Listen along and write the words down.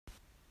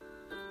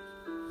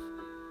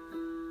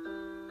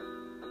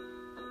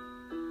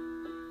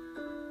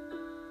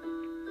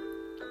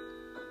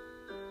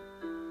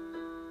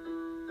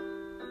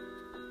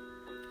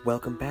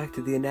Welcome back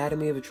to the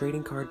Anatomy of a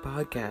Trading Card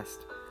podcast.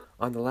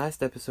 On the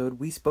last episode,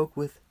 we spoke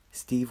with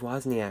Steve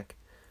Wozniak,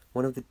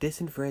 one of the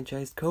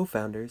disenfranchised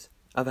co-founders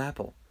of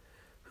Apple,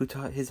 who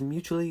taught his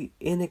mutually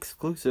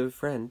inexclusive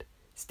friend,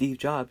 Steve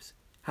Jobs,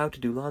 how to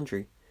do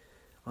laundry.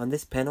 On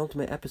this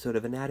penultimate episode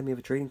of Anatomy of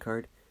a Trading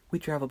Card, we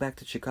travel back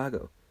to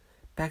Chicago,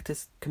 back to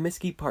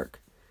Comiskey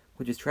Park,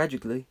 which is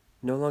tragically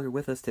no longer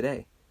with us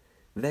today.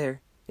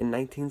 There, in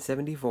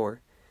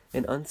 1974,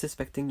 an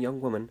unsuspecting young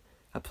woman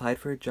applied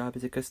for a job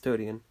as a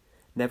custodian,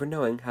 never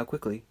knowing how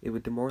quickly it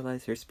would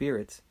demoralize her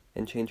spirits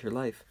and change her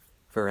life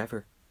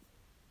forever.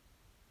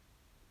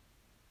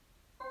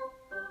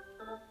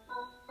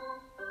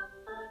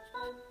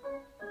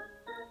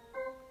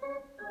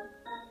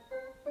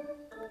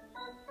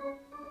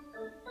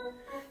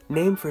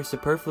 Named for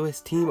superfluous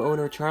team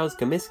owner Charles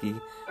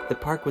Comiskey, the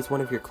park was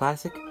one of your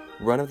classic,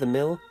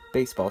 run-of-the-mill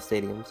baseball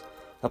stadiums,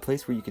 a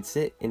place where you could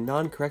sit in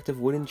non-corrective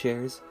wooden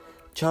chairs,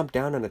 chomp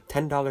down on a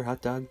 $10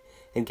 hot dog,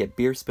 and get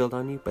beer spilled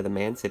on you by the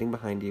man sitting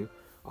behind you,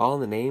 all in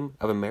the name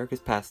of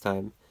America's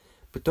pastime.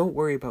 But don't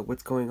worry about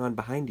what's going on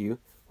behind you,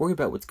 worry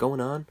about what's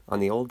going on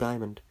the old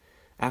diamond.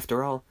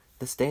 After all,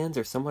 the stands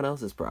are someone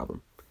else's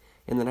problem.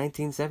 In the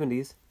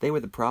 1970s, they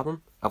were the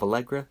problem of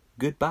Allegra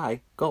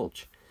Goodbye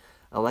Gulch.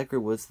 Allegra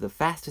was the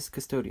fastest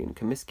custodian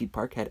Comiskey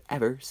Park had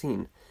ever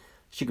seen.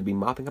 She could be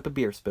mopping up a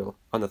beer spill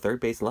on the third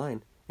base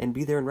line and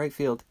be there in right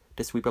field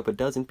to sweep up a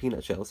dozen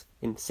peanut shells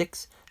in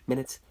 6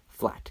 minutes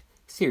flat.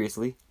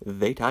 Seriously,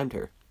 they timed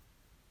her.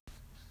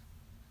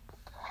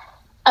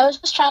 I was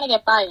just trying to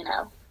get by,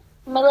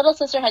 My little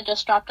sister had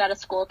just dropped out of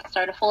school to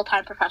start a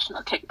full-time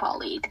professional kickball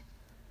league.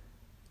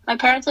 My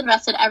parents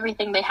invested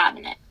everything they had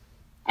in it,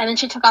 and then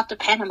she took off to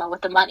Panama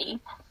with the money.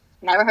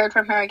 Never heard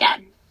from her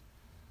again.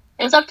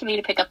 It was up to me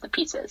to pick up the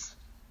pieces.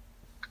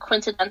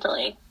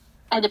 Coincidentally,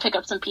 I had to pick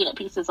up some peanut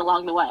pieces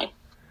along the way.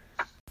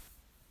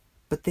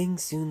 But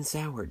things soon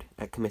soured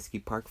at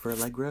Comiskey Park for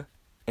Allegra,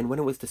 and when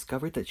it was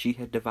discovered that she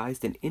had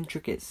devised an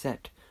intricate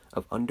set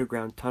of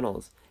underground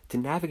tunnels to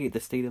navigate the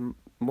stadium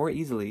more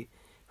easily,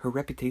 her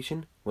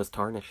reputation was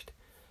tarnished.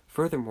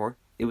 Furthermore,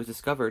 it was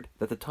discovered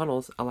that the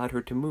tunnels allowed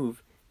her to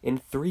move in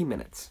 3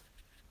 minutes.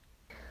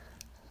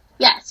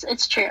 Yes,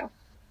 it's true.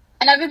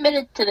 And I've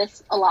admitted to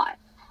this a lot.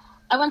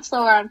 I went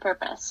slower on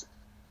purpose.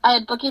 I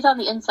had bookies on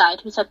the inside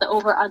who set the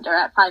over-under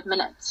at 5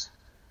 minutes.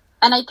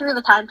 And I threw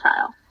the time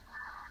trial.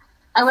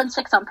 I went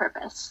 6 on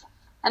purpose.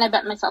 And I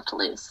bet myself to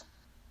lose.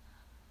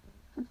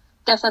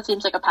 Guess that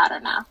seems like a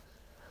pattern now.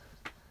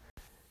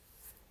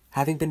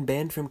 Having been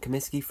banned from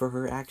Comiskey for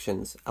her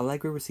actions,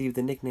 Allegra received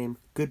the nickname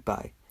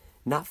Goodbye,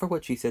 not for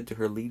what she said to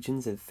her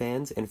legions of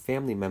fans and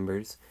family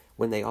members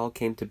when they all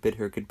came to bid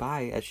her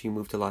goodbye as she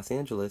moved to Los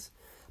Angeles,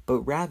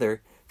 but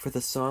rather for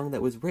the song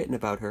that was written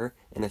about her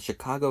in a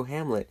Chicago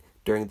hamlet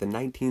during the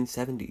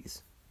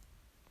 1970s.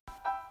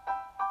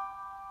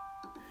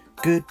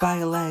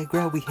 Goodbye,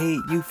 Allegra, we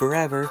hate you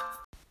forever.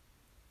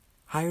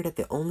 Hired at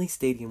the only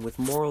stadium with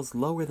morals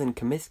lower than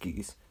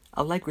Comiskey's,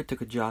 Allegra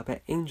took a job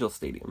at Angel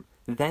Stadium,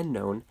 then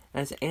known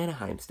as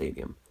Anaheim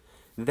Stadium.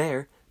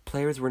 There,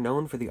 players were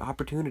known for the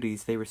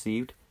opportunities they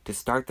received to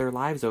start their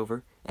lives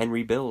over and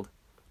rebuild.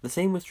 The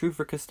same was true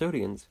for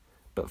custodians.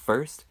 But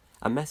first,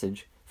 a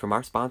message from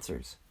our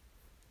sponsors.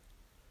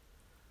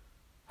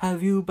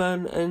 Have you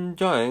been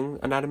enjoying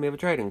Anatomy of a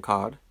Trading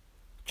Card?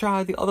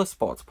 Try the other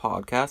sports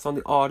podcasts on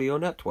the audio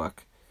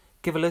network.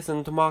 Give a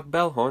listen to Mark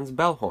Bellhorn's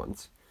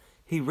Bellhorns.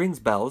 He rings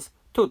bells,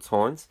 toots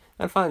horns,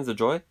 and finds the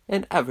joy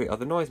in every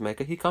other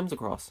noisemaker he comes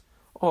across.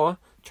 Or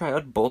try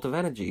out Bolt of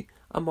Energy,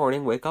 a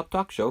morning wake-up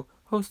talk show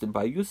hosted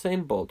by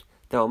Usain Bolt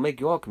that will make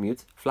your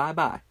commutes fly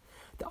by.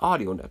 The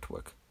audio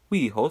network.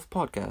 We host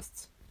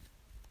podcasts.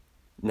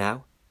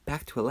 Now,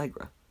 back to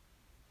Allegra.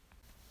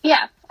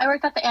 Yeah, I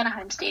worked at the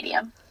Anaheim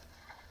Stadium.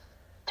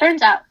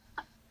 Turns out,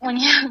 when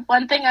you have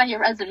one thing on your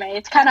resume,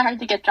 it's kind of hard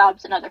to get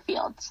jobs in other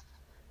fields.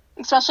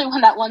 Especially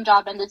when that one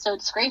job ended so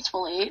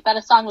disgracefully that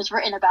a song was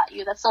written about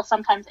you that still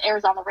sometimes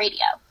airs on the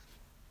radio.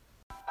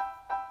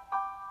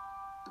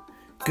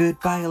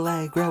 Goodbye,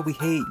 Allegra, we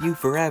hate you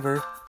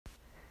forever.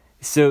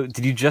 So,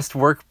 did you just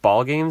work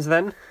ball games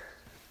then?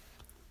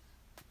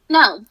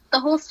 No, the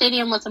whole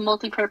stadium was a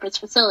multi-purpose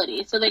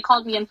facility, so they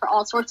called me in for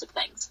all sorts of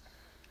things.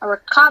 I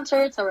worked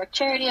concerts, I worked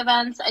charity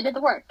events, I did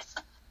the works.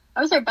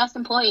 I was their best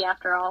employee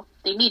after all.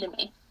 They needed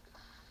me.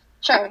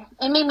 Sure,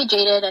 it made me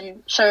jaded,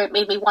 and sure, it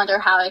made me wonder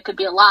how I could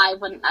be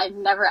alive when I've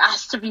never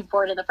asked to be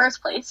born in the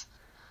first place.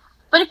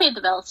 But it paid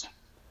the bills.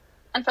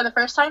 And for the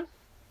first time,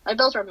 my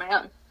bills were my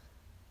own.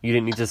 You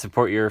didn't need to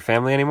support your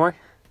family anymore?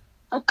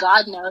 Oh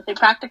God, no. They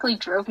practically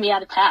drove me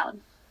out of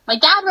town. My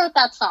dad wrote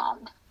that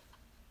song.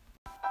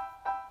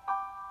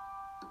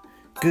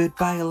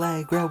 Goodbye,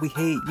 Allegra, we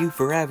hate you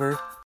forever.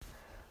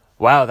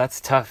 Wow,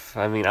 that's tough.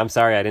 I mean, I'm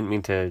sorry, I didn't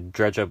mean to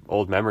dredge up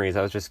old memories.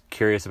 I was just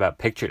curious about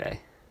Picture Day.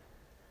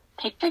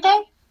 Picture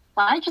Day?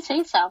 Why did you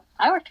say so?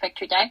 I worked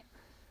Picture Day.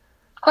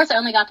 Of course, I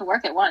only got to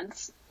work it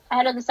once.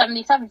 Ahead of the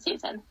 77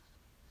 season.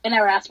 They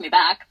never asked me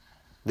back.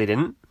 They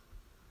didn't?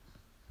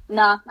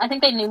 Nah, I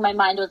think they knew my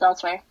mind was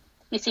elsewhere.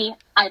 You see,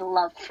 I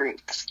love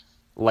fruits.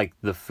 Like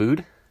the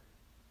food?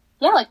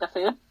 Yeah, I like the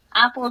food.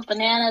 Apples,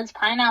 bananas,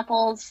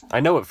 pineapples. I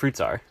know what fruits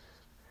are.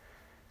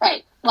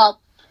 Right. Well,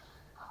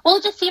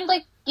 it just seemed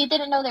like you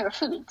didn't know they were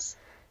foods.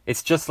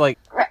 It's just like...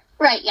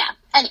 Right, yeah.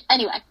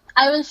 Anyway,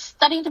 I was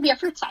studying to be a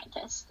fruit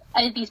scientist.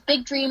 I had these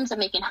big dreams of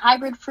making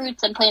hybrid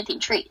fruits and planting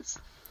trees.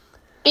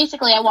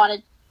 Basically, I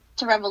wanted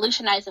to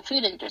revolutionize the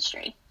food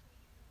industry.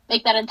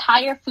 Make that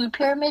entire food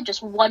pyramid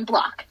just one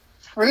block.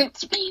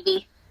 Fruits,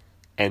 baby.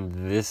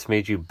 And this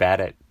made you bad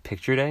at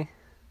picture day?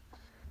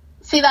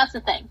 See, that's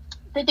the thing.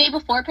 The day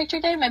before picture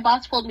day, my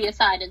boss pulled me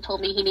aside and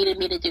told me he needed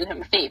me to do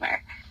him a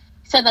favor.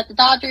 He said that the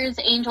Dodgers,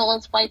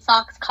 Angels, White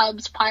Sox,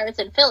 Cubs, Pirates,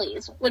 and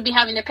Phillies would be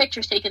having their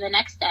pictures taken the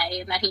next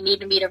day, and that he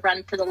needed me to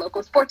run to the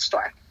local sports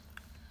store,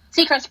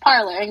 Seacrest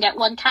Parlor, and get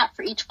one cap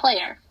for each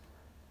player.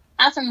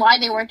 I asked him why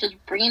they weren't just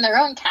bringing their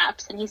own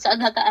caps, and he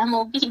said that the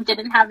MLB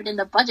didn't have it in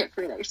the budget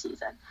for their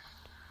season.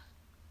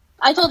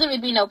 I told him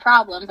it'd be no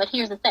problem, but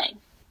here's the thing.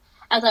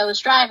 As I was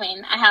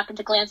driving, I happened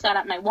to glance down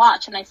at my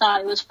watch, and I saw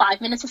it was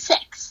 5 minutes to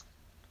 6.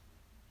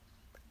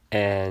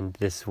 And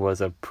this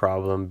was a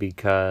problem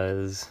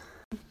because...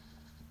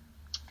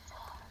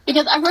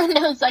 Because everyone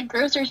knows that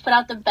grocers put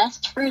out the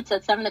best fruits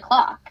at 7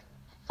 o'clock.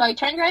 So I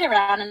turned right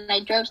around and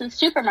I drove to the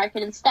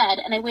supermarket instead,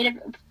 and I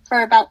waited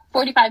for about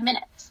 45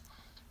 minutes.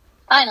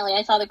 Finally,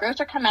 I saw the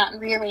grocer come out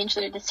and rearrange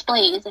their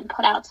displays and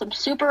put out some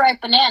super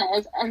ripe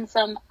bananas and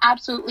some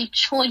absolutely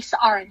choice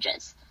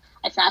oranges.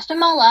 I snatched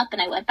them all up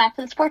and I went back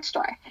to the sports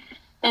store.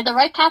 They had the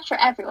right caps for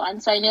everyone,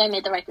 so I knew I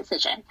made the right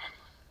decision.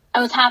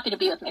 I was happy to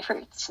be with my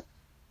fruits.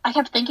 I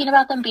kept thinking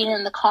about them being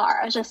in the car.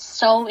 I was just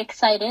so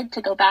excited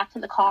to go back to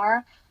the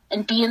car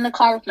and be in the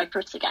car with my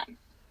fruits again.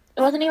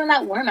 It wasn't even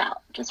that warm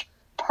out, just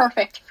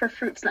perfect for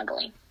fruit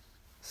snuggling.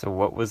 So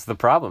what was the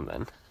problem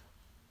then?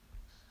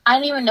 I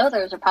didn't even know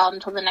there was a problem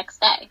until the next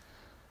day.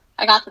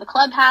 I got to the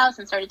clubhouse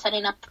and started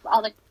setting up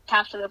all the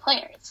caps for the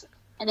players.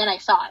 And then I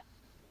saw it.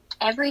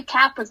 Every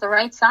cap was the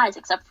right size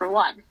except for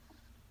one.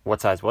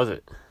 What size was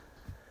it?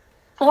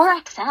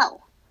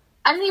 4XL.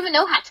 I didn't even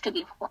know hats could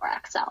be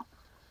 4XL.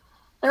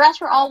 The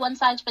rest were all one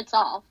size fits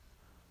all.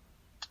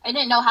 I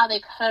didn't know how they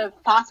could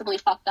have possibly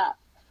fucked up.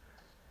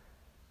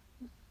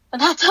 But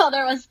that's all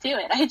there was to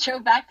it. I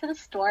drove back to the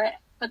store,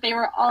 but they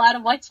were all out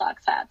of White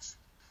Sox hats.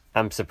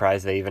 I'm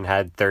surprised they even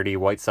had 30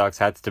 White Sox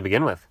hats to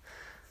begin with.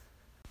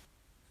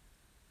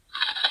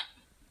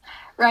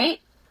 Right?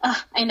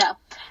 I know.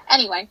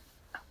 Anyway,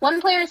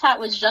 one player's hat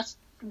was just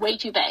way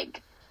too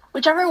big.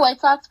 Whichever White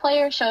Sox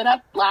player showed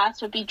up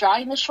last would be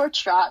drawing the short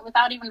straw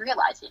without even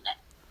realizing it.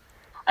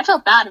 I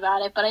felt bad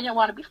about it, but I didn't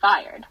want to be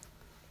fired.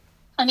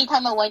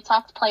 Anytime a White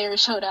Sox player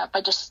showed up,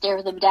 I just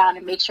stared them down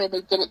and make sure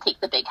they didn't take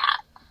the big hat.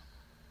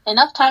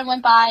 Enough time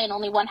went by and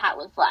only one hat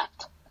was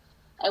left.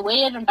 I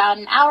waited about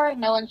an hour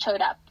and no one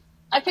showed up.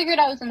 I figured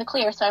I was in the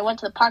clear, so I went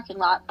to the parking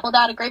lot, pulled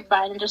out a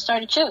grapevine, and just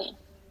started chewing.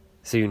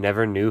 So you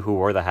never knew who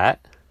wore the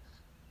hat?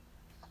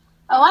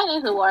 Oh, I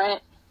knew who wore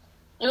it.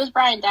 It was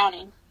Brian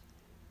Downing.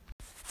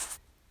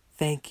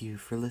 Thank you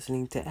for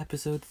listening to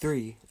episode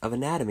 3 of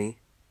Anatomy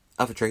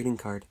of a Trading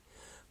Card.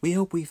 We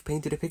hope we've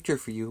painted a picture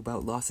for you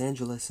about Los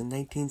Angeles in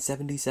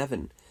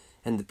 1977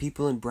 and the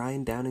people in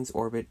Brian Downing's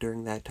orbit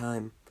during that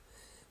time.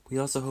 We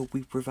also hope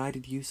we've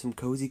provided you some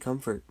cozy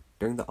comfort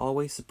during the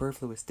always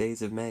superfluous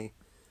days of May.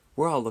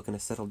 We're all looking to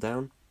settle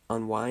down,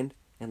 unwind,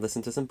 and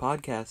listen to some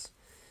podcasts,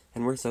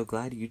 and we're so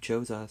glad you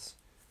chose us.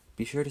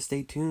 Be sure to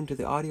stay tuned to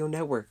the audio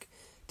network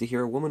to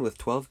hear a woman with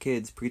 12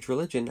 kids preach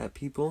religion at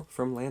people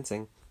from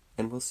Lansing,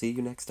 and we'll see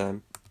you next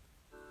time.